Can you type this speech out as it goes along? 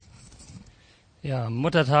Ja,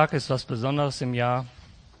 Muttertag ist was Besonderes im Jahr.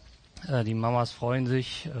 Die Mamas freuen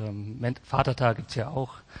sich. Vatertag gibt's ja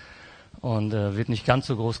auch und wird nicht ganz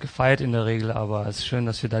so groß gefeiert in der Regel, aber es ist schön,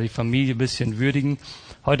 dass wir da die Familie ein bisschen würdigen.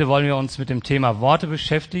 Heute wollen wir uns mit dem Thema Worte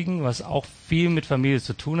beschäftigen, was auch viel mit Familie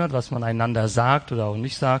zu tun hat, was man einander sagt oder auch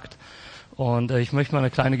nicht sagt. Und ich möchte mal eine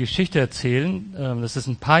kleine Geschichte erzählen. Das ist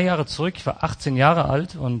ein paar Jahre zurück. Ich war 18 Jahre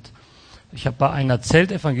alt und ich habe bei einer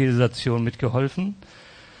Zeltevangelisation mitgeholfen.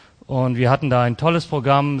 Und wir hatten da ein tolles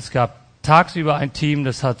Programm. Es gab tagsüber ein Team,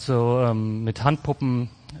 das hat so mit Handpuppen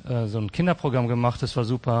so ein Kinderprogramm gemacht. Das war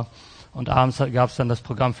super. Und abends gab es dann das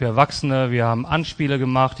Programm für Erwachsene. Wir haben Anspiele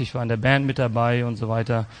gemacht. Ich war in der Band mit dabei und so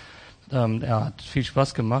weiter. Hat viel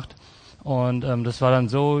Spaß gemacht. Und das war dann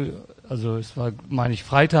so, also es war, meine ich,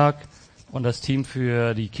 Freitag. Und das Team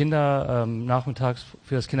für die Kinder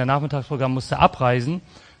für das Kindernachmittagsprogramm musste abreisen. Und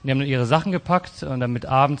die haben dann ihre Sachen gepackt und damit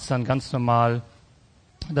abends dann ganz normal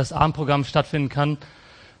das Abendprogramm stattfinden kann.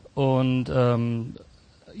 Und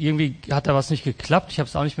irgendwie hat da was nicht geklappt. Ich habe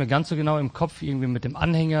es auch nicht mehr ganz so genau im Kopf. Irgendwie mit dem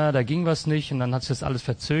Anhänger, da ging was nicht. Und dann hat sich das alles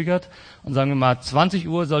verzögert. Und sagen wir mal, 20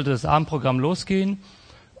 Uhr sollte das Abendprogramm losgehen.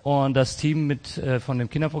 Und das Team von dem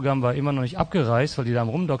Kinderprogramm war immer noch nicht abgereist, weil die da am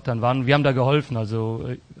Rumdoktern waren. Wir haben da geholfen. Also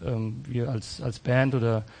wir als Band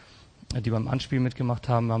oder die beim Anspiel mitgemacht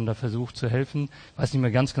haben da versucht zu helfen. Ich weiß nicht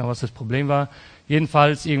mehr ganz genau, was das Problem war.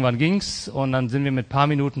 Jedenfalls, irgendwann ging's und dann sind wir mit paar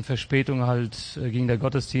Minuten Verspätung ging der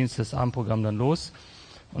Gottesdienst, das Abendprogramm dann los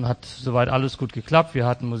und hat soweit alles gut geklappt. Wir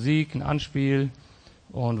hatten Musik, ein Anspiel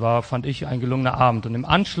und fand ich, ein gelungener Abend. Und im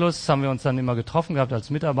Anschluss haben wir uns dann immer getroffen gehabt als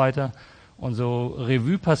Mitarbeiter und so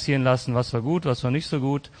Revue passieren lassen, was war gut, was war nicht so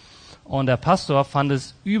gut. Und der Pastor fand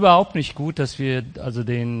es überhaupt nicht gut, dass wir also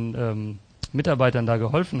den Mitarbeitern da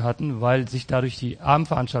geholfen hatten, weil sich dadurch die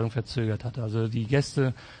Abendveranstaltung verzögert hatte. Also die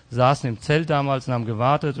Gäste saßen im Zelt damals und haben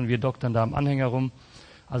gewartet und wir doktern da am Anhänger rum.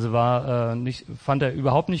 Also fand er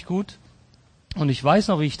überhaupt nicht gut. Und ich weiß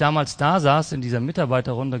noch, wie ich damals da saß in dieser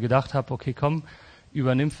Mitarbeiterrunde, gedacht habe, okay, komm,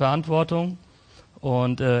 übernimm Verantwortung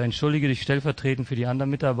und entschuldige dich stellvertretend für die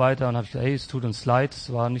anderen Mitarbeiter. Und habe ich gesagt, hey, es tut uns leid,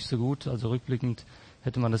 es war nicht so gut. Also rückblickend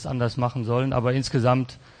hätte man das anders machen sollen. Aber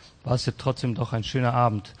insgesamt war es ja trotzdem doch ein schöner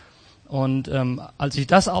Abend. Und als ich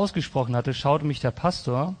das ausgesprochen hatte, schaute mich der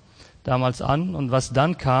Pastor damals an und was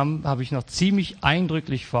dann kam, habe ich noch ziemlich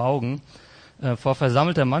eindrücklich vor Augen. Vor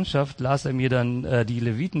versammelter Mannschaft las er mir dann die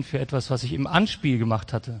Leviten für etwas, was ich im Anspiel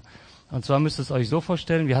gemacht hatte. Und zwar müsst ihr es euch so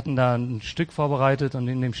vorstellen, wir hatten da ein Stück vorbereitet und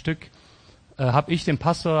in dem Stück habe ich den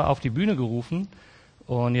Pastor auf die Bühne gerufen.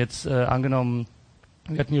 Und jetzt angenommen,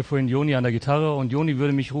 wir hatten hier vorhin Joni an der Gitarre und Joni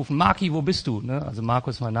würde mich rufen, Marki, wo bist du? Ne? Also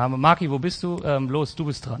Markus mein Name. Marki, wo bist du? Los, du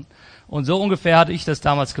bist dran. Und so ungefähr hatte ich das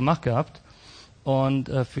damals gemacht gehabt.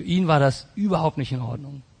 Und für ihn war das überhaupt nicht in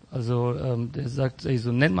Ordnung. Also der sagt,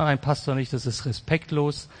 so nennt man einen Pastor nicht, das ist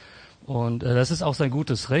respektlos. Und das ist auch sein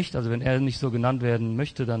gutes Recht. Also wenn er nicht so genannt werden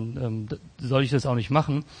möchte, dann soll ich das auch nicht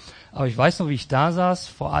machen. Aber ich weiß noch, wie ich da saß,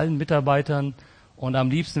 vor allen Mitarbeitern. Und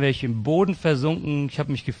am liebsten wäre ich im Boden versunken. Ich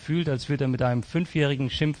habe mich gefühlt, als würde er mit einem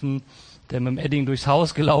 5-Jährigen schimpfen, der mit dem Edding durchs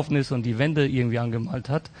Haus gelaufen ist und die Wände irgendwie angemalt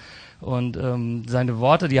hat. Und seine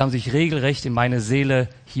Worte, die haben sich regelrecht in meine Seele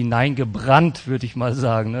hineingebrannt, würde ich mal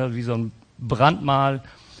sagen. Ne? Wie so ein Brandmal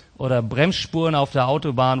oder Bremsspuren auf der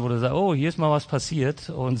Autobahn, wo du sagst, oh, hier ist mal was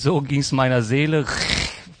passiert. Und so ging es meiner Seele,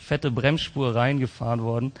 fette Bremsspur reingefahren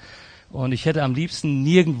worden. Und ich hätte am liebsten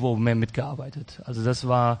nirgendwo mehr mitgearbeitet. Also das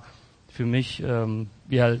war für mich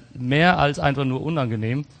mehr als einfach nur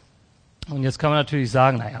unangenehm. Und jetzt kann man natürlich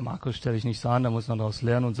sagen, naja, Markus, stell dich nicht so an, da muss man daraus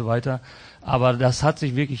lernen und so weiter. Aber das hat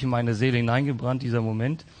sich wirklich in meine Seele hineingebrannt, dieser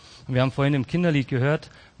Moment. Und wir haben vorhin im Kinderlied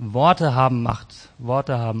gehört, Worte haben Macht,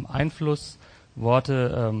 Worte haben Einfluss,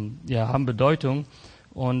 Worte haben Bedeutung.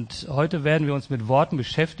 Und heute werden wir uns mit Worten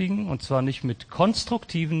beschäftigen, und zwar nicht mit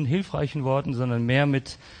konstruktiven, hilfreichen Worten, sondern mehr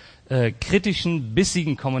mit kritischen,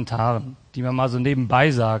 bissigen Kommentaren, die man mal so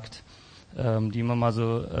nebenbei sagt, die man mal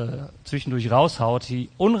so zwischendurch raushaut, die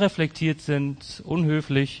unreflektiert sind,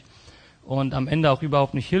 unhöflich und am Ende auch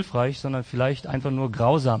überhaupt nicht hilfreich, sondern vielleicht einfach nur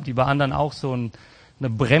grausam, die bei anderen auch so eine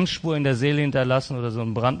Bremsspur in der Seele hinterlassen oder so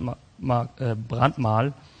ein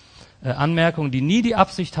Brandmal. Anmerkungen, die nie die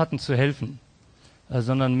Absicht hatten zu helfen,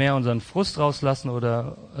 sondern mehr unseren Frust rauslassen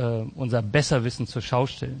oder unser Besserwissen zur Schau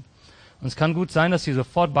stellen. Und es kann gut sein, dass dir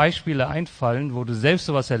sofort Beispiele einfallen, wo du selbst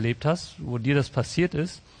sowas erlebt hast, wo dir das passiert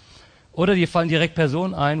ist. Oder dir fallen direkt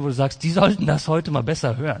Personen ein, wo du sagst, die sollten das heute mal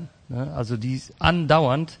besser hören. Ne? Also die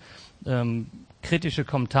andauernd kritische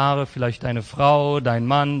Kommentare, vielleicht deine Frau, dein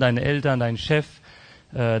Mann, deine Eltern, dein Chef,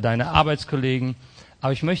 deine Arbeitskollegen.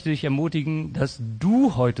 Aber ich möchte dich ermutigen, dass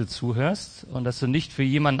du heute zuhörst und dass du nicht für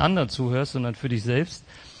jemanden anderen zuhörst, sondern für dich selbst.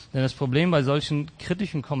 Denn das Problem bei solchen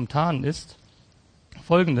kritischen Kommentaren ist,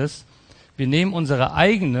 Folgendes: Wir nehmen unsere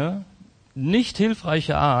eigene, nicht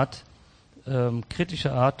hilfreiche Art,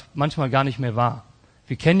 kritische Art, manchmal gar nicht mehr wahr.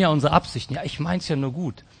 Wir kennen ja unsere Absichten. Ja, ich mein's ja nur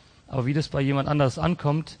gut. Aber wie das bei jemand anderes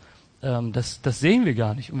ankommt, das sehen wir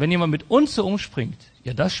gar nicht. Und wenn jemand mit uns so umspringt,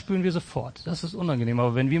 ja, das spüren wir sofort. Das ist unangenehm.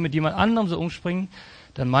 Aber wenn wir mit jemand anderem so umspringen,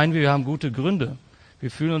 dann meinen wir haben gute Gründe. Wir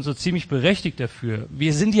fühlen uns so ziemlich berechtigt dafür.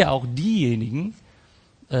 Wir sind ja auch diejenigen,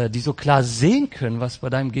 die so klar sehen können, was bei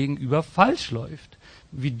deinem Gegenüber falsch läuft.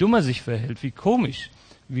 Wie dumm er sich verhält, wie komisch,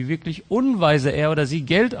 wie wirklich unweise er oder sie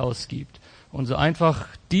Geld ausgibt und so einfach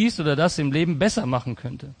dies oder das im Leben besser machen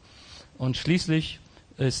könnte. Und schließlich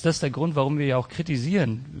ist das der Grund, warum wir ja auch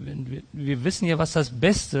kritisieren. Wir wissen ja, was das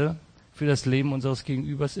Beste für das Leben unseres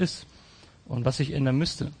Gegenübers ist und was sich ändern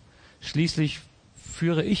müsste. Schließlich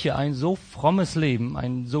führe ich ja ein so frommes Leben,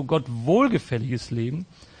 ein so Gott wohlgefälliges Leben.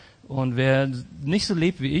 Und wer nicht so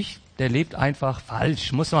lebt wie ich, der lebt einfach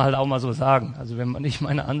falsch, muss man halt auch mal so sagen. Also wenn man nicht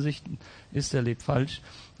meine Ansichten ist, der lebt falsch.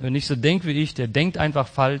 Wer nicht so denkt wie ich, der denkt einfach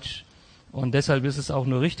falsch. Und deshalb ist es auch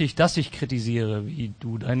nur richtig, dass ich kritisiere, wie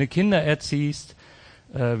du deine Kinder erziehst,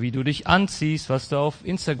 wie du dich anziehst, was du auf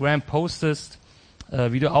Instagram postest,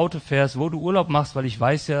 wie du Auto fährst, wo du Urlaub machst, weil ich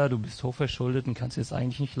weiß ja, du bist hochverschuldet und kannst es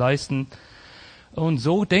eigentlich nicht leisten. Und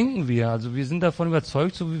so denken wir. Also wir sind davon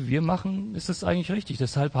überzeugt, so wie wir machen, ist es eigentlich richtig.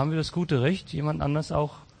 Deshalb haben wir das gute Recht, jemand anders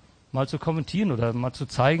auch mal zu kommentieren oder mal zu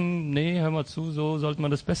zeigen, nee, hör mal zu, so sollte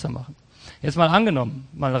man das besser machen. Jetzt mal angenommen,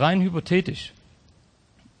 mal rein hypothetisch.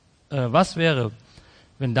 Was wäre,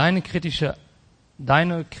 wenn deine kritische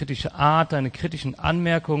Art, deine kritischen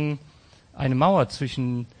Anmerkungen eine Mauer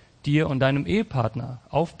zwischen dir und deinem Ehepartner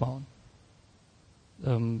aufbauen?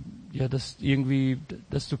 Dass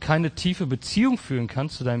du keine tiefe Beziehung führen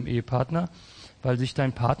kannst zu deinem Ehepartner, weil sich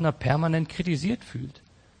dein Partner permanent kritisiert fühlt.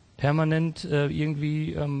 Permanent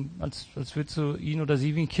als würdest du ihn oder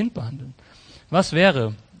sie wie ein Kind behandeln. Was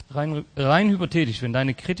wäre, rein hypothetisch, wenn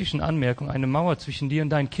deine kritischen Anmerkungen eine Mauer zwischen dir und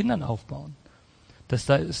deinen Kindern aufbauen? Dass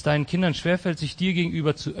es deinen Kindern schwerfällt, sich dir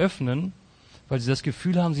gegenüber zu öffnen, weil sie das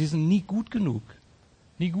Gefühl haben, sie sind nie gut genug.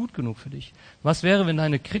 Nie gut genug für dich. Was wäre, wenn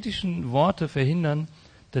deine kritischen Worte verhindern,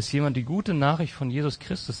 dass jemand die gute Nachricht von Jesus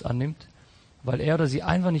Christus annimmt, weil er oder sie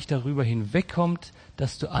einfach nicht darüber hinwegkommt,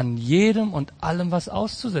 dass du an jedem und allem was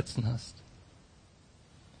auszusetzen hast?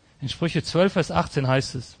 In Sprüche 12, Vers 18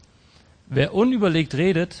 heißt es: Wer unüberlegt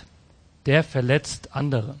redet, der verletzt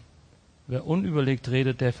andere. Wer unüberlegt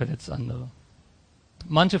redet, der verletzt andere.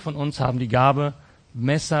 Manche von uns haben die Gabe,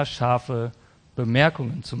 messerscharfe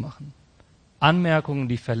Bemerkungen zu machen. Anmerkungen,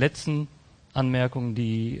 die verletzen, Anmerkungen,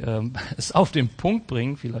 die es auf den Punkt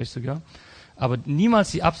bringen, vielleicht sogar, aber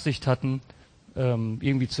niemals die Absicht hatten,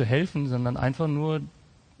 irgendwie zu helfen, sondern einfach nur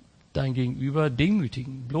dein Gegenüber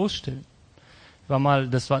demütigen, bloßstellen.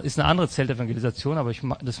 Ist eine andere Zeltevangelisation, aber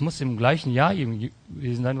das muss im gleichen Jahr irgendwie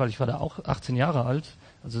gewesen sein, weil ich war da auch 18 Jahre alt,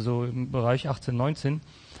 also so im Bereich 18, 19.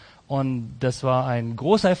 Und das war ein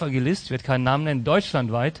großer Evangelist, ich werde keinen Namen nennen,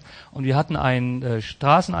 deutschlandweit. Und wir hatten einen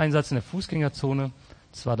Straßeneinsatz in der Fußgängerzone.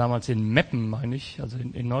 Das war damals in Meppen, meine ich, also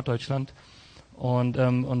in Norddeutschland. Und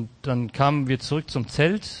dann kamen wir zurück zum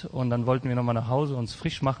Zelt und dann wollten wir nochmal nach Hause uns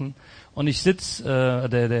frisch machen. Und ich sitze,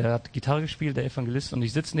 der hat Gitarre gespielt, der Evangelist, und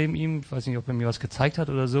ich sitze neben ihm, ich weiß nicht, ob er mir was gezeigt hat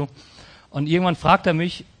oder so. Und irgendwann fragt er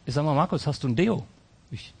mich, ich sag mal, Markus, hast du ein Deo?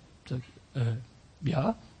 Ich sag,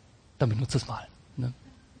 ja, dann benutze es mal. Ne?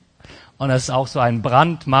 Und das ist auch so ein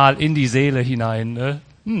Brandmal in die Seele hinein. Ne?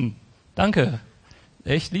 Danke,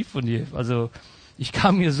 echt lieb von dir. Also ich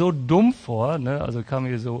kam mir so dumm vor, ne? Also kam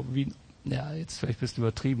mir so wie, ja, jetzt vielleicht bist du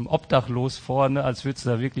übertrieben, obdachlos vor, ne? Als würdest du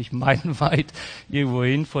da wirklich meilenweit irgendwo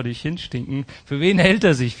hin vor dich hinstinken. Für wen hält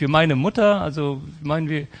er sich? Für meine Mutter? Also ich meine,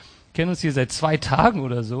 wir kennen uns hier seit 2 Tagen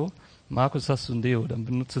oder so. Markus, hast du ein Deo? Dann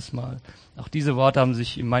benutze es mal. Auch diese Worte haben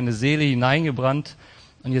sich in meine Seele hineingebrannt.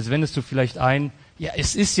 Und jetzt wendest du vielleicht ein, ja,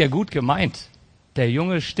 es ist ja gut gemeint. Der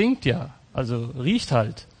Junge stinkt ja, also riecht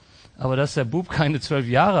halt. Aber dass der Bub keine 12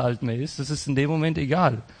 Jahre alt mehr ist, das ist in dem Moment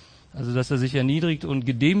egal. Also dass er sich erniedrigt und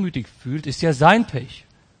gedemütigt fühlt, ist ja sein Pech.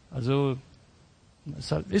 Also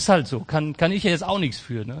ist halt so. Kann ich ja jetzt auch nichts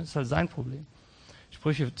für, ne? Ist halt sein Problem.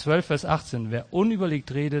 Sprüche 12, Vers 18. Wer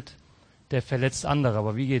unüberlegt redet, der verletzt andere.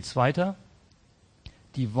 Aber wie geht's weiter?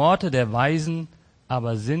 Die Worte der Weisen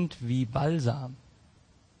aber sind wie Balsam.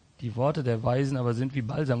 Die Worte der Weisen aber sind wie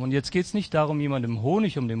Balsam. Und jetzt geht's nicht darum, jemandem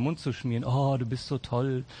Honig um den Mund zu schmieren. Oh, du bist so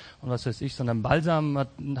toll und was weiß ich. Sondern Balsam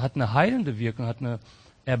hat eine heilende Wirkung, hat eine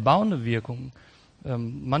erbauende Wirkung.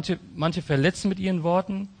 Manche verletzen mit ihren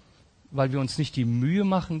Worten, weil wir uns nicht die Mühe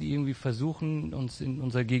machen, die irgendwie versuchen, uns in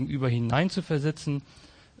unser Gegenüber hineinzuversetzen,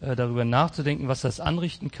 darüber nachzudenken, was das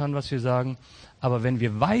anrichten kann, was wir sagen. Aber wenn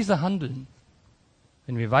wir weise handeln,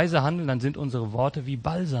 Wenn wir weise handeln, dann sind unsere Worte wie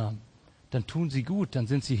Balsam. Dann tun sie gut, dann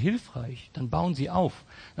sind sie hilfreich, dann bauen sie auf.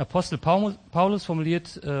 Apostel Paulus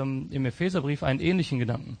formuliert im Epheserbrief einen ähnlichen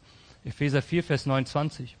Gedanken. Epheser 4, Vers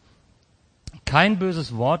 29. Kein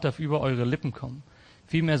böses Wort darf über eure Lippen kommen.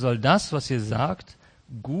 Vielmehr soll das, was ihr sagt,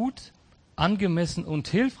 gut, angemessen und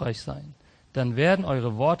hilfreich sein. Dann werden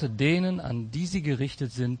eure Worte denen, an die sie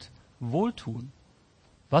gerichtet sind, wohltun.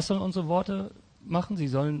 Was sollen unsere Worte machen? Sie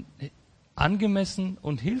sollen angemessen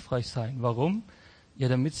und hilfreich sein. Warum? Ja,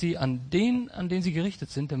 damit sie an denen sie gerichtet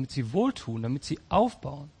sind, damit sie wohltun, damit sie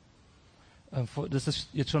aufbauen. Das ist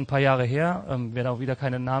jetzt schon ein paar Jahre her, werde auch wieder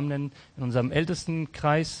keine Namen nennen. In unserem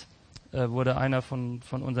Ältestenkreis wurde einer von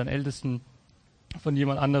unseren Ältesten von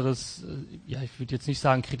jemand anderes, ja, ich würde jetzt nicht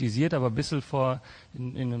sagen kritisiert, aber ein bisschen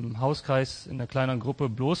in einem Hauskreis, in einer kleineren Gruppe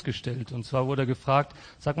bloßgestellt. Und zwar wurde er gefragt,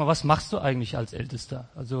 sag mal, was machst du eigentlich als Ältester?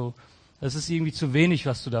 Also, das ist irgendwie zu wenig,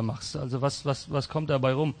 was du da machst. Also, was kommt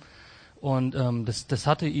dabei rum? Und das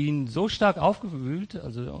hatte ihn so stark aufgewühlt,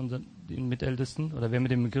 also den Mitältesten, oder wer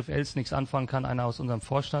mit dem Begriff Ältest nichts anfangen kann, einer aus unserem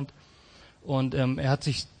Vorstand. Und er hat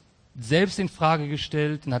sich selbst in Frage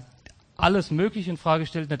gestellt und hat alles Mögliche in Frage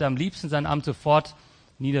gestellt und hat am liebsten sein Amt sofort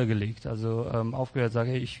niedergelegt. Also aufgehört, sagt,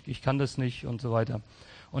 hey, ich kann das nicht und so weiter.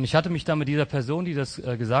 Und ich hatte mich dann mit dieser Person, die das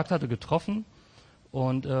gesagt hatte, getroffen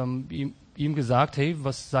und ihm gesagt, hey,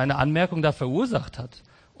 was seine Anmerkung da verursacht hat.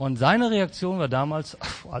 Und seine Reaktion war damals,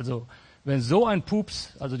 also wenn so ein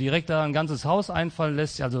Pups, also direkt da ein ganzes Haus einfallen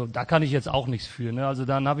lässt, also da kann ich jetzt auch nichts für. Ne? Also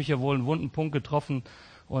dann habe ich ja wohl einen wunden Punkt getroffen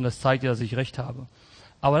und das zeigt ja, dass ich recht habe.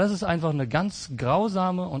 Aber das ist einfach eine ganz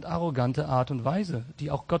grausame und arrogante Art und Weise,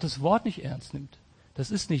 die auch Gottes Wort nicht ernst nimmt.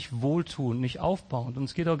 Das ist nicht wohltuend, nicht aufbauend. Und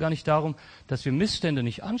es geht auch gar nicht darum, dass wir Missstände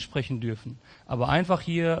nicht ansprechen dürfen, aber einfach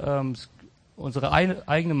hier unsere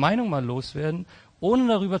eigene Meinung mal loswerden, ohne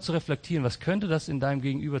darüber zu reflektieren, was könnte das in deinem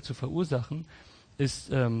Gegenüber zu verursachen,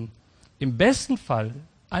 ist im besten Fall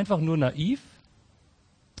einfach nur naiv,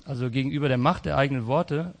 also gegenüber der Macht der eigenen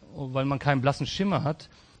Worte, weil man keinen blassen Schimmer hat,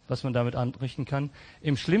 was man damit anrichten kann.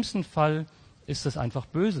 Im schlimmsten Fall ist das einfach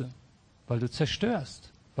böse, weil du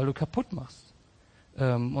zerstörst, weil du kaputt machst.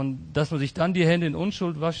 Und dass man sich dann die Hände in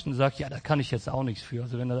Unschuld wascht und sagt, ja, da kann ich jetzt auch nichts für.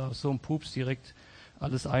 Also wenn da aus so einem Pups direkt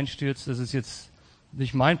alles einstürzt, das ist jetzt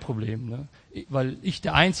nicht mein Problem. Ne? Weil ich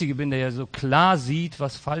der Einzige bin, der ja so klar sieht,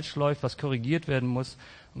 was falsch läuft, was korrigiert werden muss.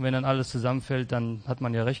 Und wenn dann alles zusammenfällt, dann hat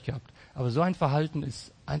man ja recht gehabt. Aber so ein Verhalten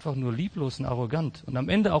ist einfach nur lieblos und arrogant und am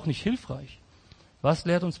Ende auch nicht hilfreich. Was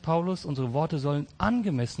lehrt uns Paulus? Unsere Worte sollen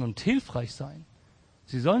angemessen und hilfreich sein.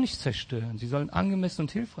 Sie sollen nicht zerstören, sie sollen angemessen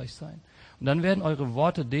und hilfreich sein. Und dann werden eure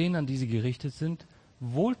Worte denen, an die sie gerichtet sind,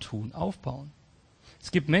 wohltun, aufbauen.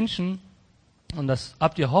 Es gibt Menschen, und das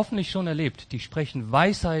habt ihr hoffentlich schon erlebt, die sprechen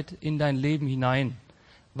Weisheit in dein Leben hinein,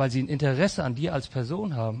 weil sie ein Interesse an dir als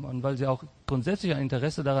Person haben und weil sie auch grundsätzlich ein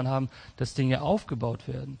Interesse daran haben, dass Dinge aufgebaut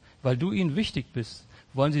werden. Weil du ihnen wichtig bist,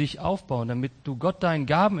 wollen sie dich aufbauen, damit du Gott deinen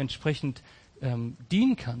Gaben entsprechend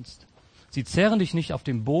dienen kannst. Sie zerren dich nicht auf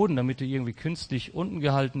den Boden, damit du irgendwie künstlich unten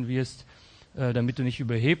gehalten wirst, damit du nicht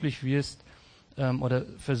überheblich wirst oder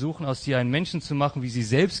versuchen aus dir einen Menschen zu machen, wie sie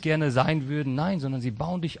selbst gerne sein würden. Nein, sondern sie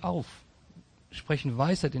bauen dich auf, sprechen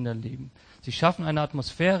Weisheit in dein Leben. Sie schaffen eine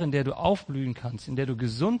Atmosphäre, in der du aufblühen kannst, in der du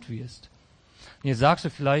gesund wirst. Und jetzt sagst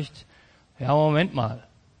du vielleicht, ja, Moment mal,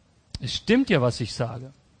 es stimmt ja, was ich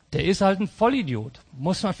sage. Der ist halt ein Vollidiot.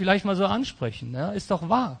 Muss man vielleicht mal so ansprechen. Ne? Ist doch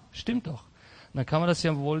wahr, stimmt doch. Und dann kann man das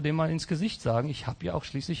ja wohl dem mal ins Gesicht sagen, ich habe ja auch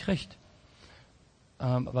schließlich recht.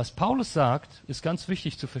 Was Paulus sagt, ist ganz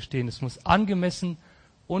wichtig zu verstehen. Es muss angemessen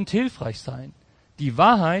und hilfreich sein. Die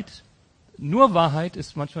Wahrheit, nur Wahrheit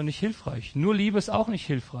ist manchmal nicht hilfreich. Nur Liebe ist auch nicht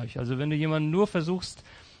hilfreich. Also wenn du jemanden nur versuchst,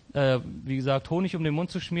 wie gesagt, Honig um den Mund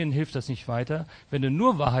zu schmieren, hilft das nicht weiter. Wenn du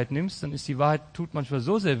nur Wahrheit nimmst, dann ist die Wahrheit, tut manchmal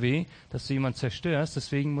so sehr weh, dass du jemanden zerstörst.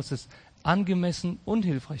 Deswegen muss es angemessen und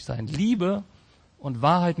hilfreich sein. Liebe und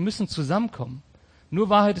Wahrheit müssen zusammenkommen. Nur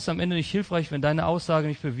Wahrheit ist am Ende nicht hilfreich, wenn deine Aussage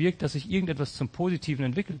nicht bewirkt, dass sich irgendetwas zum Positiven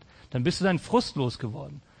entwickelt. Dann bist du deinen Frust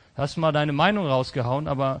losgeworden. Du hast mal deine Meinung rausgehauen,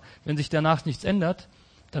 aber wenn sich danach nichts ändert,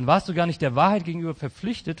 dann warst du gar nicht der Wahrheit gegenüber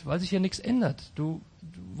verpflichtet, weil sich ja nichts ändert. Du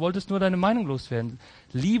wolltest nur deine Meinung loswerden.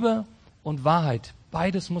 Liebe und Wahrheit,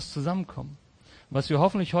 beides muss zusammenkommen. Was wir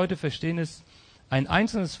hoffentlich heute verstehen ist, ein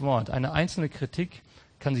einzelnes Wort, eine einzelne Kritik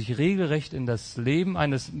kann sich regelrecht in das Leben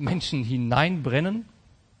eines Menschen hineinbrennen.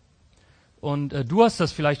 Und du hast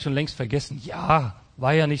das vielleicht schon längst vergessen. Ja,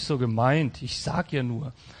 war ja nicht so gemeint. Ich sag ja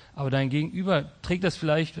nur. Aber dein Gegenüber trägt das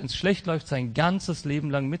vielleicht, wenn es schlecht läuft, sein ganzes Leben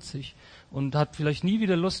lang mit sich und hat vielleicht nie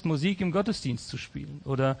wieder Lust, Musik im Gottesdienst zu spielen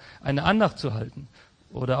oder eine Andacht zu halten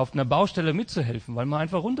oder auf einer Baustelle mitzuhelfen, weil man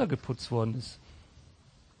einfach runtergeputzt worden ist.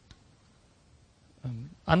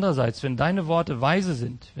 Andererseits, wenn deine Worte weise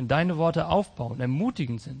sind, wenn deine Worte aufbauen,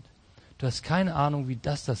 ermutigend sind, du hast keine Ahnung, wie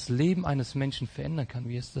das Leben eines Menschen verändern kann,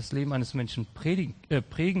 wie es das Leben eines Menschen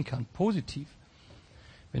prägen kann, positiv.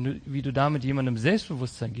 Wie du damit jemandem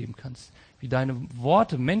Selbstbewusstsein geben kannst, wie deine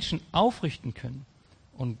Worte Menschen aufrichten können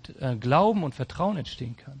und Glauben und Vertrauen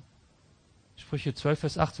entstehen kann. Sprüche 12,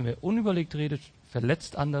 Vers 18. Wer unüberlegt redet,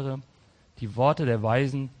 verletzt andere. Die Worte der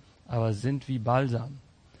Weisen aber sind wie Balsam.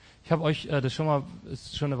 Ich habe euch das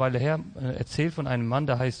ist schon eine Weile her, erzählt von einem Mann,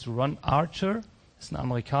 der heißt Ron Archer, ist ein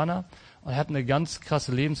Amerikaner und er hat eine ganz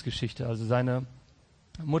krasse Lebensgeschichte. Also seine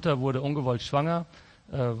Mutter wurde ungewollt schwanger,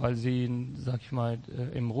 weil sie, sag ich mal,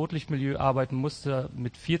 im Rotlichtmilieu arbeiten musste.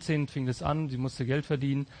 Mit 14 fing das an, sie musste Geld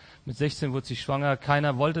verdienen. Mit 16 wurde sie schwanger,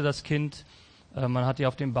 keiner wollte das Kind. Man hat ihr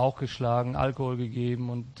auf den Bauch geschlagen, Alkohol gegeben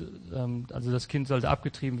und also das Kind sollte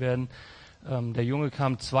abgetrieben werden. Der Junge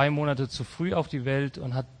kam 2 Monate zu früh auf die Welt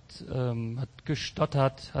und hat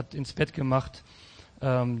gestottert, hat ins Bett gemacht.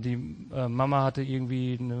 Die Mama hatte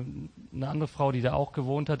irgendwie eine andere Frau, die da auch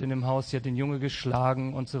gewohnt hat in dem Haus. Sie hat den Junge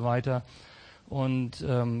geschlagen und so weiter. Und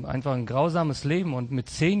einfach ein grausames Leben. Und mit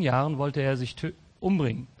 10 Jahren wollte er sich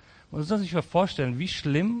umbringen. Man muss sich mal vorstellen, wie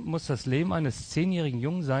schlimm muss das Leben eines 10-jährigen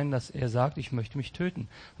Jungen sein, dass er sagt, ich möchte mich töten.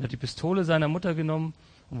 Und er hat die Pistole seiner Mutter genommen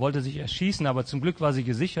und wollte sich erschießen, aber zum Glück war sie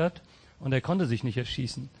gesichert und er konnte sich nicht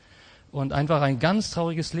erschießen. Und einfach ein ganz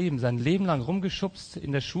trauriges Leben, sein Leben lang rumgeschubst.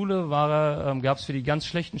 In der Schule gab es für die ganz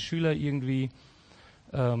schlechten Schüler irgendwie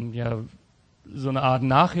so eine Art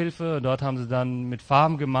Nachhilfe. Dort haben sie dann mit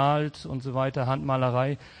Farben gemalt und so weiter,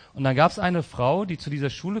 Handmalerei. Und dann gab es eine Frau, die zu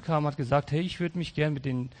dieser Schule kam, hat gesagt, hey, ich würde mich gern mit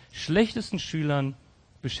den schlechtesten Schülern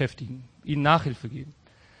beschäftigen, ihnen Nachhilfe geben.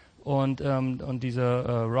 Und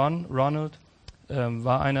dieser Ronald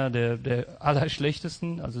war einer der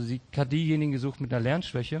allerschlechtesten. Also sie hat diejenigen gesucht mit einer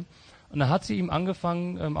Lernschwäche. Und dann hat sie ihm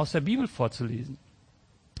angefangen, aus der Bibel vorzulesen.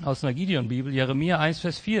 Aus einer Gideon-Bibel, Jeremia 1,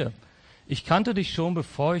 Vers 4. Ich kannte dich schon,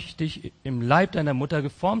 bevor ich dich im Leib deiner Mutter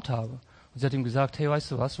geformt habe. Und sie hat ihm gesagt, hey,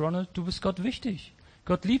 weißt du was, Ronald, du bist Gott wichtig.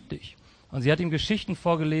 Gott liebt dich. Und sie hat ihm Geschichten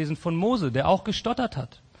vorgelesen von Mose, der auch gestottert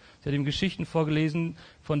hat. Sie hat ihm Geschichten vorgelesen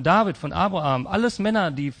von David, von Abraham. Alles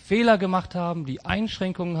Männer, die Fehler gemacht haben, die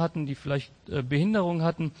Einschränkungen hatten, die vielleicht Behinderungen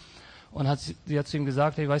hatten. Und sie hat zu ihm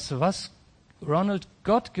gesagt, hey, weißt du was, Ronald,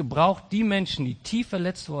 Gott gebraucht die Menschen, die tief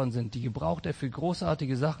verletzt worden sind, die gebraucht er für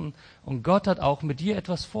großartige Sachen. Und Gott hat auch mit dir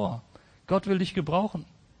etwas vor. Gott will dich gebrauchen.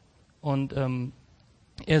 Und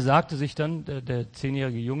er sagte sich dann, der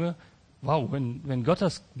 10-jährige Junge, wow, wenn Gott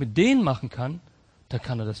das mit denen machen kann, dann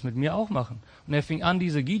kann er das mit mir auch machen. Und er fing an,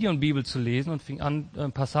 diese Gideon-Bibel zu lesen und fing an,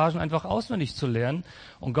 Passagen einfach auswendig zu lernen.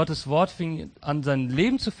 Und Gottes Wort fing an, sein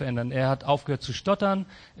Leben zu verändern. Er hat aufgehört zu stottern,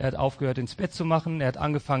 er hat aufgehört, ins Bett zu machen, er hat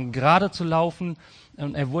angefangen, gerade zu laufen.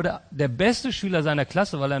 Und er wurde der beste Schüler seiner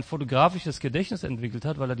Klasse, weil er ein fotografisches Gedächtnis entwickelt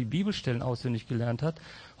hat, weil er die Bibelstellen auswendig gelernt hat.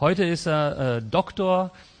 Heute ist er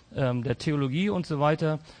Doktor der Theologie und so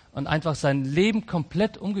weiter und einfach sein Leben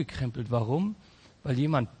komplett umgekrempelt. Warum? Weil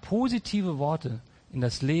jemand positive Worte in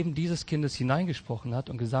das Leben dieses Kindes hineingesprochen hat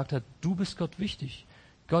und gesagt hat, du bist Gott wichtig.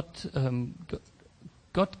 Gott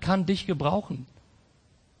kann dich gebrauchen.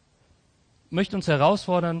 Ich möchte uns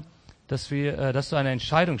herausfordern, dass du eine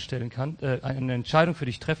Entscheidung eine Entscheidung für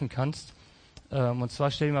dich treffen kannst. Und zwar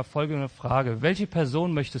stell dir mal folgende Frage. Welche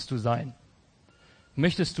Person möchtest du sein?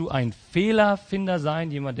 Möchtest du ein Fehlerfinder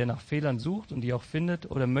sein, jemand, der nach Fehlern sucht und die auch findet,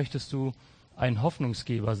 oder möchtest du ein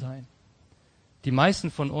Hoffnungsgeber sein? Die meisten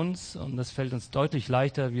von uns, und das fällt uns deutlich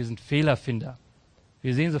leichter, wir sind Fehlerfinder.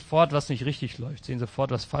 Wir sehen sofort, was nicht richtig läuft, sehen sofort,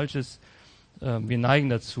 was falsch ist. Wir neigen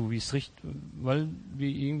dazu, weil wir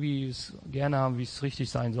irgendwie es gerne haben, wie es richtig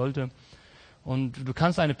sein sollte. Und du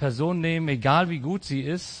kannst eine Person nehmen, egal wie gut sie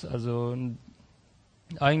ist, also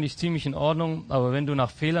eigentlich ziemlich in Ordnung, aber wenn du nach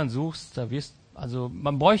Fehlern suchst,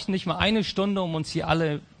 man bräuchte nicht mal 1 Stunde, um uns hier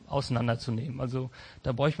alle auseinanderzunehmen. Also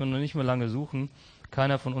da bräuchte man noch nicht mehr lange suchen.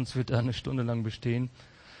 Keiner von uns wird da 1 Stunde lang bestehen.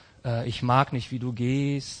 Ich mag nicht, wie du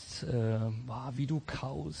gehst, wie du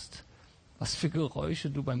kaust, was für Geräusche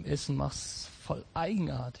du beim Essen machst, voll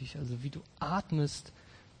eigenartig. Also wie du atmest.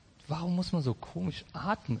 Warum muss man so komisch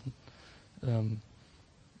atmen?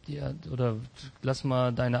 Oder lass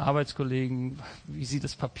mal deine Arbeitskollegen, wie sie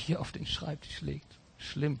das Papier auf den Schreibtisch legt.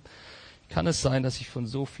 Schlimm. Kann es sein, dass ich von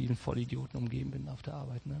so vielen Vollidioten umgeben bin auf der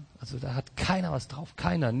Arbeit? Ne? Also da hat keiner was drauf.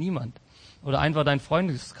 Keiner, niemand. Oder einfach dein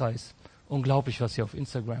Freundeskreis. Unglaublich, was sie auf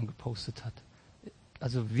Instagram gepostet hat.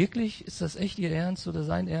 Also wirklich, ist das echt ihr Ernst oder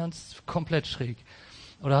sein Ernst? Komplett schräg.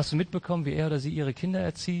 Oder hast du mitbekommen, wie er oder sie ihre Kinder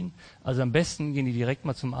erziehen? Also am besten gehen die direkt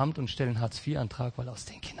mal zum Amt und stellen Hartz-IV-Antrag, weil aus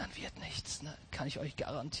den Kindern wird nichts, ne? Kann ich euch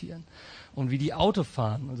garantieren. Und wie die Auto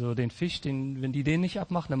fahren, also den Fisch, wenn die den nicht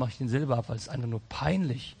abmachen, dann mache ich den selber ab, weil es einfach nur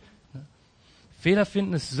peinlich. Ne? Fehler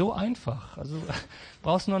finden ist so einfach. Also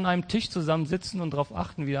brauchst nur an einem Tisch zusammensitzen und darauf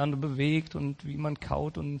achten, wie der andere bewegt und wie man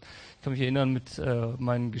kaut. Und ich kann mich erinnern mit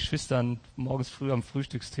meinen Geschwistern morgens früh am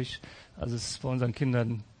Frühstückstisch. Also es ist bei unseren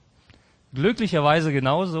Kindern glücklicherweise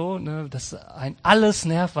genauso, ne, dass ein alles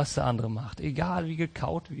nervt, was der andere macht. Egal wie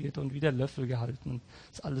gekaut wird und wie der Löffel gehalten.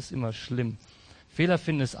 Ist alles immer schlimm. Fehler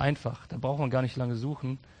finden ist einfach. Da braucht man gar nicht lange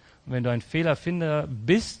suchen. Und wenn du ein Fehlerfinder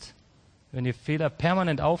bist, wenn dir Fehler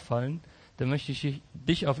permanent auffallen, dann möchte ich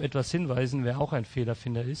dich auf etwas hinweisen, wer auch ein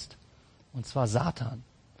Fehlerfinder ist. Und zwar Satan.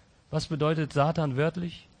 Was bedeutet Satan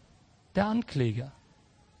wörtlich? Der Ankläger.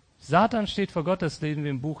 Satan steht vor Gott, das lesen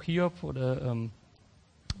wir im Buch Hiob oder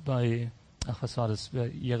bei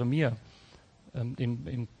Jeremia,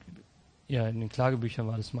 in den Klagebüchern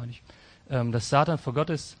war das, meine ich, dass Satan vor Gott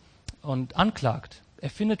ist und anklagt. Er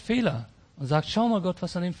findet Fehler und sagt, schau mal Gott,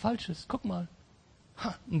 was an dem falsch ist. Guck mal.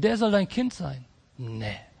 Und der soll dein Kind sein.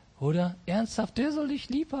 Nee. Oder? Ernsthaft, der soll dich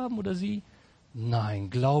lieb haben oder sie? Nein,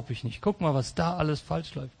 glaub ich nicht. Guck mal, was da alles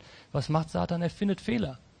falsch läuft. Was macht Satan? Er findet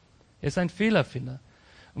Fehler. Er ist ein Fehlerfinder.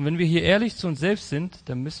 Und wenn wir hier ehrlich zu uns selbst sind,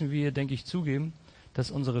 dann müssen wir, denke ich, zugeben, dass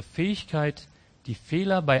unsere Fähigkeit, die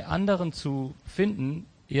Fehler bei anderen zu finden,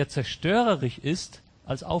 eher zerstörerisch ist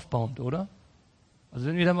als aufbauend, oder? Also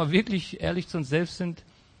wenn wir da mal wirklich ehrlich zu uns selbst sind,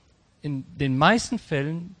 in den meisten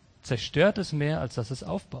Fällen zerstört es mehr, als dass es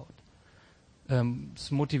aufbaut. Es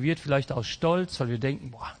motiviert vielleicht aus Stolz, weil wir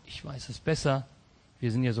denken, boah, ich weiß es besser, wir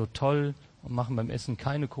sind ja so toll und machen beim Essen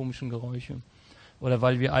keine komischen Geräusche. Oder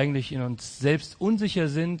weil wir eigentlich in uns selbst unsicher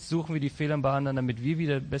sind, suchen wir die Fehler bei anderen, damit wir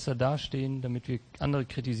wieder besser dastehen, damit wir andere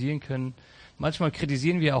kritisieren können. Manchmal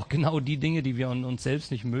kritisieren wir auch genau die Dinge, die wir an uns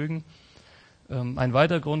selbst nicht mögen. Ein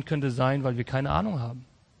weiterer Grund könnte sein, weil wir keine Ahnung haben.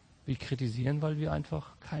 Wir kritisieren, weil wir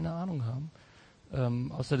einfach keine Ahnung haben.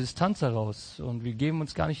 Aus der Distanz heraus. Und wir geben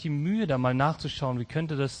uns gar nicht die Mühe, da mal nachzuschauen, wie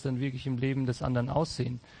könnte das denn wirklich im Leben des anderen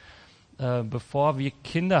aussehen. Bevor wir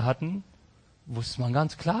Kinder hatten, wusste man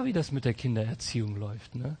ganz klar, wie das mit der Kindererziehung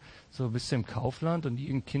läuft. Ne? So bist du im Kaufland und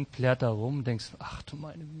irgendein Kind plärt da rum und denkst, ach du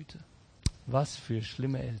meine Güte, was für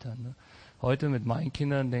schlimme Eltern. Ne? Heute mit meinen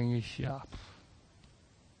Kindern denke ich, ja,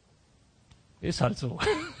 ist halt so.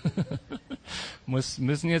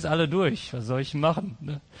 Müssen jetzt alle durch. Was soll ich machen?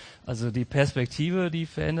 Ne? Also die Perspektive, die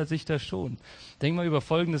verändert sich da schon. Denk mal über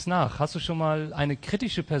Folgendes nach. Hast du schon mal eine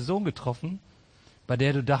kritische Person getroffen, bei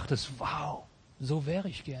der du dachtest, wow, so wäre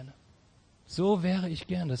ich gerne. So wäre ich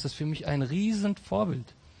gern. Das ist für mich ein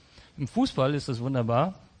Riesenvorbild. Im Fußball ist es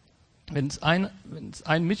wunderbar, wenn es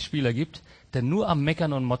einen Mitspieler gibt, der nur am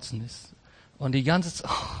Meckern und Motzen ist. Und die ganze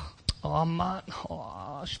Zeit, oh Mann,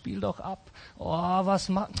 oh, spiel doch ab. Oh, was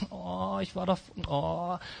macht, oh, ich war doch,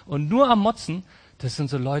 oh. Und nur am Motzen, das sind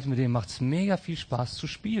so Leute, mit denen macht es mega viel Spaß zu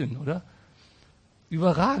spielen, oder?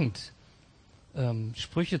 Überragend.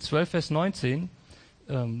 Sprüche 12, Vers 19,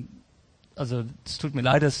 also es tut mir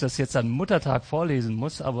leid, dass ich das jetzt an Muttertag vorlesen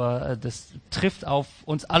muss, aber das trifft auf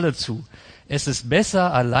uns alle zu. Es ist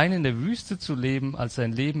besser, allein in der Wüste zu leben, als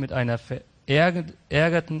sein Leben mit einer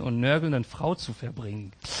verärgerten und nörgelnden Frau zu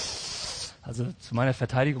verbringen. Also zu meiner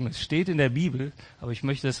Verteidigung, es steht in der Bibel, aber ich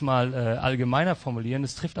möchte es mal allgemeiner formulieren,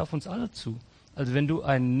 es trifft auf uns alle zu. Also wenn du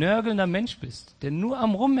ein nörgelnder Mensch bist, der nur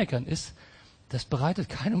am Rummeckern ist, das bereitet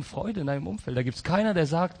keinem Freude in deinem Umfeld. Da gibt es keiner, der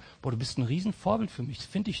sagt, boah, du bist ein Riesenvorbild für mich, das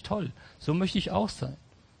finde ich toll, so möchte ich auch sein.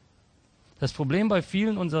 Das Problem bei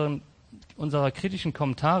vielen unserer kritischen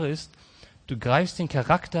Kommentare ist, du greifst den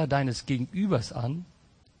Charakter deines Gegenübers an.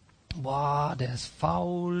 Boah, der ist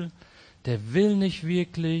faul, der will nicht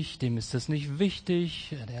wirklich, dem ist das nicht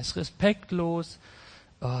wichtig, der ist respektlos,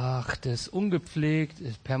 ach, der ist ungepflegt,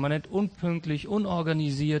 ist permanent unpünktlich,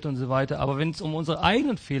 unorganisiert und so weiter. Aber wenn es um unsere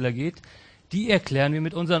eigenen Fehler geht, die erklären wir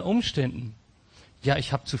mit unseren Umständen. Ja,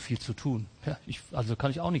 ich habe zu viel zu tun. Ja, also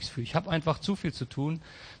kann ich auch nichts für. Ich habe einfach zu viel zu tun.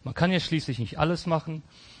 Man kann ja schließlich nicht alles machen.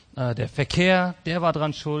 Der Verkehr, der war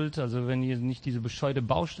dran schuld. Also wenn hier nicht diese bescheuerte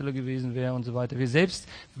Baustelle gewesen wäre und so weiter. Wir selbst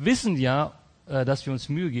wissen ja, dass wir uns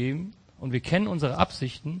Mühe geben und wir kennen unsere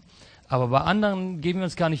Absichten. Aber bei anderen geben wir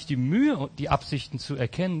uns gar nicht die Mühe, die Absichten zu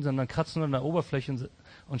erkennen, sondern kratzen nur an der Oberfläche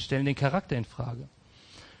und stellen den Charakter in Frage.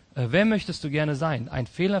 Wer möchtest du gerne sein? Ein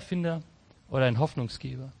Fehlerfinder oder ein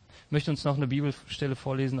Hoffnungsgeber? Ich möchte uns noch eine Bibelstelle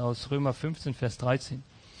vorlesen aus Römer 15, Vers 13.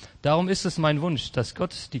 Darum ist es mein Wunsch, dass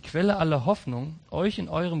Gott, die Quelle aller Hoffnung, euch in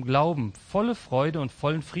eurem Glauben volle Freude und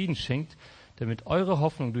vollen Frieden schenkt, damit eure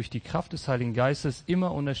Hoffnung durch die Kraft des Heiligen Geistes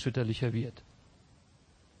immer unerschütterlicher wird.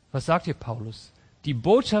 Was sagt hier Paulus? Die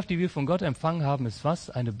Botschaft, die wir von Gott empfangen haben, ist was?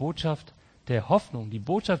 Eine Botschaft der Hoffnung. Die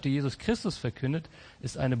Botschaft, die Jesus Christus verkündet,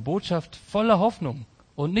 ist eine Botschaft voller Hoffnung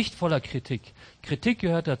und nicht voller Kritik. Kritik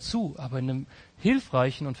gehört dazu, aber in einem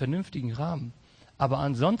hilfreichen und vernünftigen Rahmen. Aber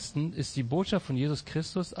ansonsten ist die Botschaft von Jesus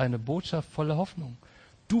Christus eine Botschaft voller Hoffnung.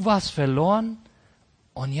 Du warst verloren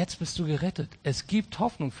und jetzt bist du gerettet. Es gibt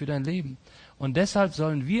Hoffnung für dein Leben. Und deshalb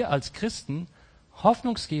sollen wir als Christen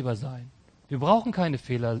Hoffnungsgeber sein. Wir brauchen keine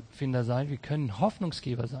Fehlerfinder sein, wir können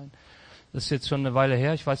Hoffnungsgeber sein. Das ist jetzt schon eine Weile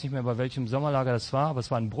her, ich weiß nicht mehr, bei welchem Sommerlager das war, aber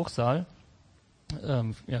es war ein Bruchsal.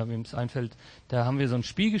 Wem es einfällt, da haben wir so ein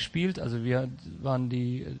Spiel gespielt, also wir waren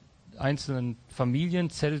die einzelnen Familien,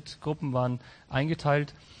 Zeltgruppen waren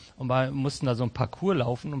eingeteilt und mussten da so ein Parcours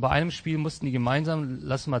laufen. Und bei einem Spiel mussten die gemeinsam,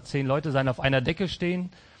 lassen wir 10 Leute sein, auf einer Decke stehen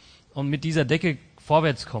und mit dieser Decke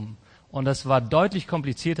vorwärts kommen. Und das war deutlich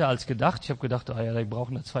komplizierter als gedacht. Ich habe gedacht, die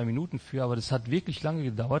brauchen da 2 Minuten für, aber das hat wirklich lange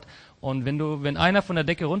gedauert. Und wenn einer von der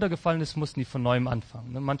Decke runtergefallen ist, mussten die von neuem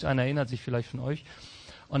anfangen. Ne? Manch einer erinnert sich vielleicht von euch.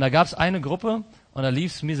 Und da gab es eine Gruppe und da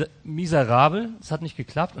lief es miserabel, es hat nicht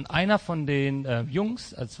geklappt. Und einer von den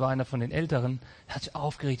Jungs, es war einer von den Älteren, hat sich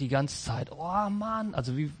aufgeregt die ganze Zeit. Oh Mann,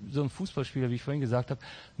 also wie so ein Fußballspieler, wie ich vorhin gesagt habe,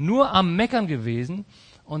 nur am Meckern gewesen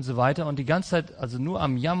und so weiter. Und die ganze Zeit, also nur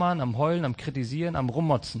am Jammern, am Heulen, am Kritisieren, am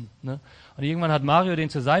Rummotzen. Ne? Und irgendwann hat Mario den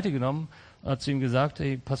zur Seite genommen und hat zu ihm gesagt,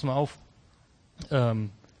 hey, pass mal auf,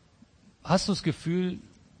 hast du das Gefühl,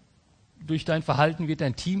 durch dein Verhalten wird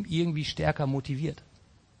dein Team irgendwie stärker motiviert?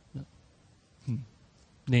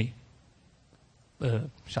 Nee,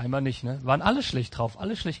 scheinbar nicht. Ne? Waren alle schlecht drauf,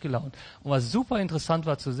 alle schlecht gelaunt. Und was super interessant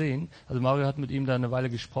war zu sehen, also Mario hat mit ihm da eine Weile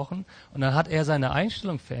gesprochen und dann hat er seine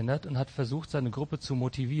Einstellung verändert und hat versucht, seine Gruppe zu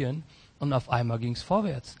motivieren und auf einmal ging es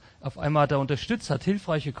vorwärts. Auf einmal hat er unterstützt, hat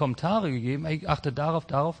hilfreiche Kommentare gegeben, ey, achte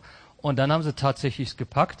darauf und dann haben sie tatsächlich es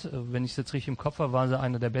gepackt. Wenn ich es jetzt richtig im Kopf habe, waren sie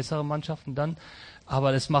eine der besseren Mannschaften dann.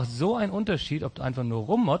 Aber es macht so einen Unterschied, ob du einfach nur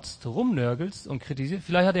rummotzt, rumnörgelst und kritisierst.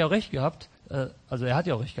 Vielleicht hat er auch recht gehabt, also er hat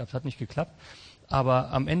ja auch recht gehabt, hat nicht geklappt.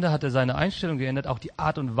 Aber am Ende hat er seine Einstellung geändert, auch die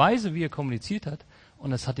Art und Weise, wie er kommuniziert hat.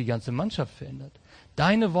 Und das hat die ganze Mannschaft verändert.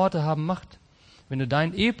 Deine Worte haben Macht. Wenn du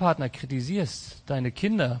deinen Ehepartner kritisierst, deine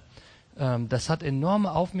Kinder, das hat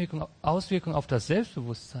enorme Auswirkungen auf das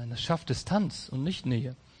Selbstbewusstsein. Das schafft Distanz und nicht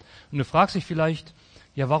Nähe. Und du fragst dich vielleicht,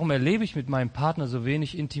 ja, warum erlebe ich mit meinem Partner so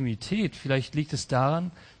wenig Intimität? Vielleicht liegt es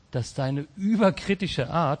daran, dass deine überkritische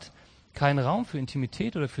Art keinen Raum für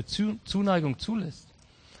Intimität oder für Zuneigung zulässt.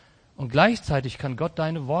 Und gleichzeitig kann Gott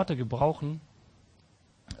deine Worte gebrauchen,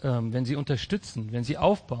 wenn sie unterstützen, wenn sie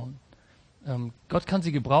aufbauen. Gott kann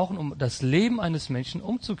sie gebrauchen, um das Leben eines Menschen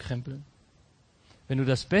umzukrempeln. Wenn du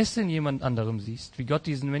das Beste in jemand anderem siehst, wie Gott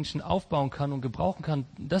diesen Menschen aufbauen kann und gebrauchen kann,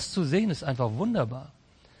 das zu sehen, ist einfach wunderbar.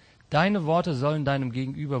 Deine Worte sollen deinem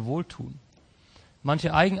Gegenüber wohltun.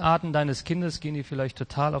 Manche Eigenarten deines Kindes gehen dir vielleicht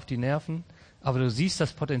total auf die Nerven, aber du siehst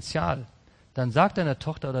das Potenzial. Dann sag deiner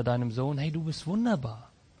Tochter oder deinem Sohn, hey, du bist wunderbar.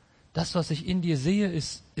 Das, was ich in dir sehe,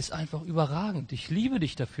 ist einfach überragend. Ich liebe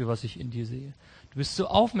dich dafür, was ich in dir sehe. Du bist so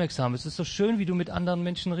aufmerksam. Es ist so schön, wie du mit anderen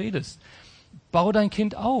Menschen redest. Bau dein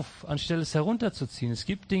Kind auf, anstelle es herunterzuziehen. Es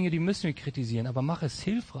gibt Dinge, die müssen wir kritisieren, aber mach es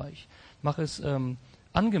hilfreich. Mach es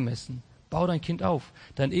angemessen. Bau dein Kind auf.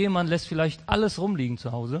 Dein Ehemann lässt vielleicht alles rumliegen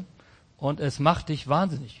zu Hause und es macht dich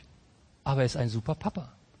wahnsinnig. Aber er ist ein super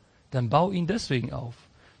Papa. Dann bau ihn deswegen auf.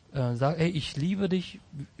 Sag, ey, ich liebe dich,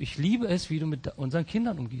 ich liebe es, wie du mit unseren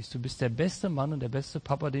Kindern umgehst. Du bist der beste Mann und der beste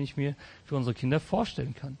Papa, den ich mir für unsere Kinder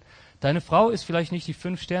vorstellen kann. Deine Frau ist vielleicht nicht die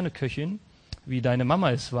 5-Sterne-Köchin, wie deine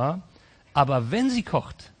Mama es war, aber wenn sie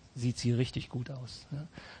kocht, sieht sie richtig gut aus. Ja?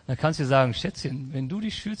 Dann kannst du sagen, Schätzchen, wenn du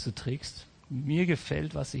die Schürze trägst, mir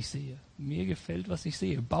gefällt, was ich sehe. Mir gefällt, was ich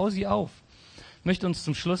sehe. Bau sie auf. Ich möchte uns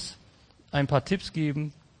zum Schluss ein paar Tipps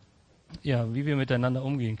geben, ja, wie wir miteinander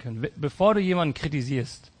umgehen können. Bevor du jemanden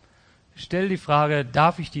kritisierst, stell die Frage,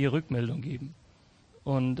 darf ich dir Rückmeldung geben?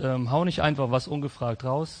 Und hau nicht einfach was ungefragt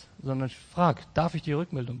raus, sondern frag, darf ich dir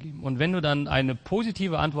Rückmeldung geben? Und wenn du dann eine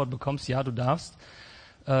positive Antwort bekommst, ja, du darfst,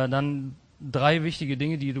 dann 3 wichtige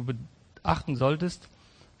Dinge, die du beachten solltest.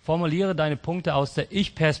 Formuliere deine Punkte aus der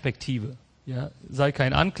Ich-Perspektive. Ja, sei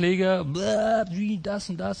kein Ankläger, wie das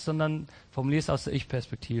und das, sondern formuliere es aus der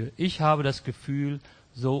Ich-Perspektive. Ich habe das Gefühl,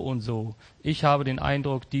 so und so. Ich habe den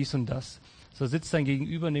Eindruck, dies und das. So sitzt dein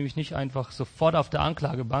Gegenüber nämlich nicht einfach sofort auf der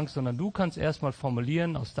Anklagebank, sondern du kannst erstmal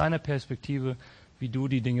formulieren aus deiner Perspektive, wie du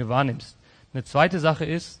die Dinge wahrnimmst. Eine zweite Sache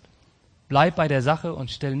ist, bleib bei der Sache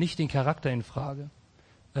und stell nicht den Charakter in Frage.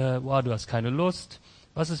 Du hast keine Lust.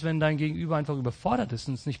 Was ist, wenn dein Gegenüber einfach überfordert ist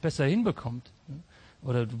und es nicht besser hinbekommt?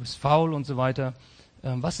 Oder du bist faul und so weiter.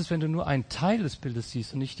 Was ist, wenn du nur einen Teil des Bildes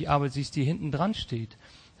siehst und nicht die Arbeit siehst, die hinten dran steht?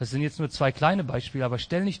 Das sind jetzt nur 2 kleine Beispiele, aber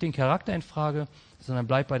stell nicht den Charakter in Frage, sondern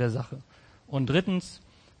bleib bei der Sache. Und drittens,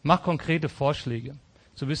 mach konkrete Vorschläge.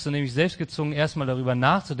 So bist du nämlich selbst gezwungen, erstmal darüber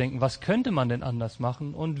nachzudenken, was könnte man denn anders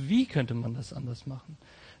machen und wie könnte man das anders machen.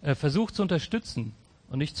 Versuch zu unterstützen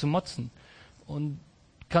und nicht zu motzen. Und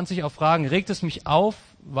kannst dich auch fragen, regt es mich auf,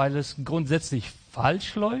 weil es grundsätzlich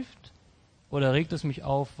falsch läuft? Oder regt es mich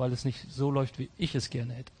auf, weil es nicht so läuft, wie ich es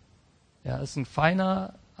gerne hätte? Ja, ist ein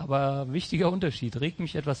feiner, aber wichtiger Unterschied. Regt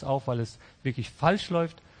mich etwas auf, weil es wirklich falsch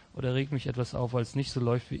läuft? Oder regt mich etwas auf, weil es nicht so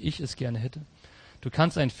läuft, wie ich es gerne hätte? Du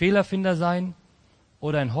kannst ein Fehlerfinder sein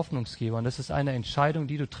oder ein Hoffnungsgeber. Und das ist eine Entscheidung,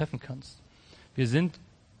 die du treffen kannst. Wir sind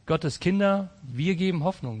Gottes Kinder, wir geben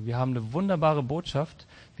Hoffnung. Wir haben eine wunderbare Botschaft.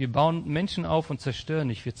 Wir bauen Menschen auf und zerstören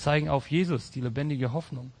nicht. Wir zeigen auf Jesus, die lebendige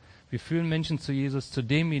Hoffnung. Wir führen Menschen zu Jesus, zu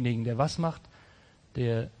demjenigen, der was macht,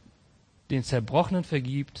 der den Zerbrochenen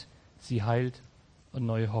vergibt, sie heilt und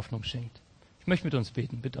neue Hoffnung schenkt. Ich möchte mit uns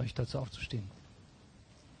beten, bitte euch dazu aufzustehen.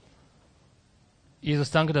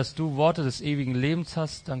 Jesus, danke, dass du Worte des ewigen Lebens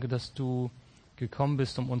hast. Danke, dass du gekommen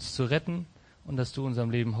bist, um uns zu retten und dass du unserem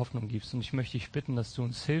Leben Hoffnung gibst. Und ich möchte dich bitten, dass du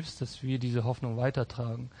uns hilfst, dass wir diese Hoffnung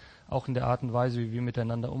weitertragen, auch in der Art und Weise, wie wir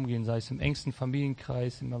miteinander umgehen, sei es im engsten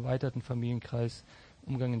Familienkreis, im erweiterten Familienkreis,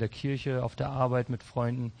 Umgang in der Kirche, auf der Arbeit mit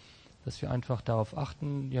Freunden, dass wir einfach darauf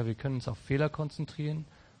achten, ja, wir können uns auf Fehler konzentrieren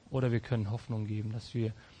oder wir können Hoffnung geben,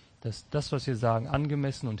 dass das, was wir sagen,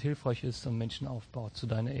 angemessen und hilfreich ist und Menschen aufbaut, zu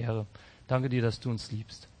deiner Ehre. Danke dir, dass du uns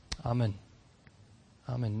liebst. Amen.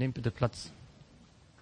 Amen. Nehmt bitte Platz.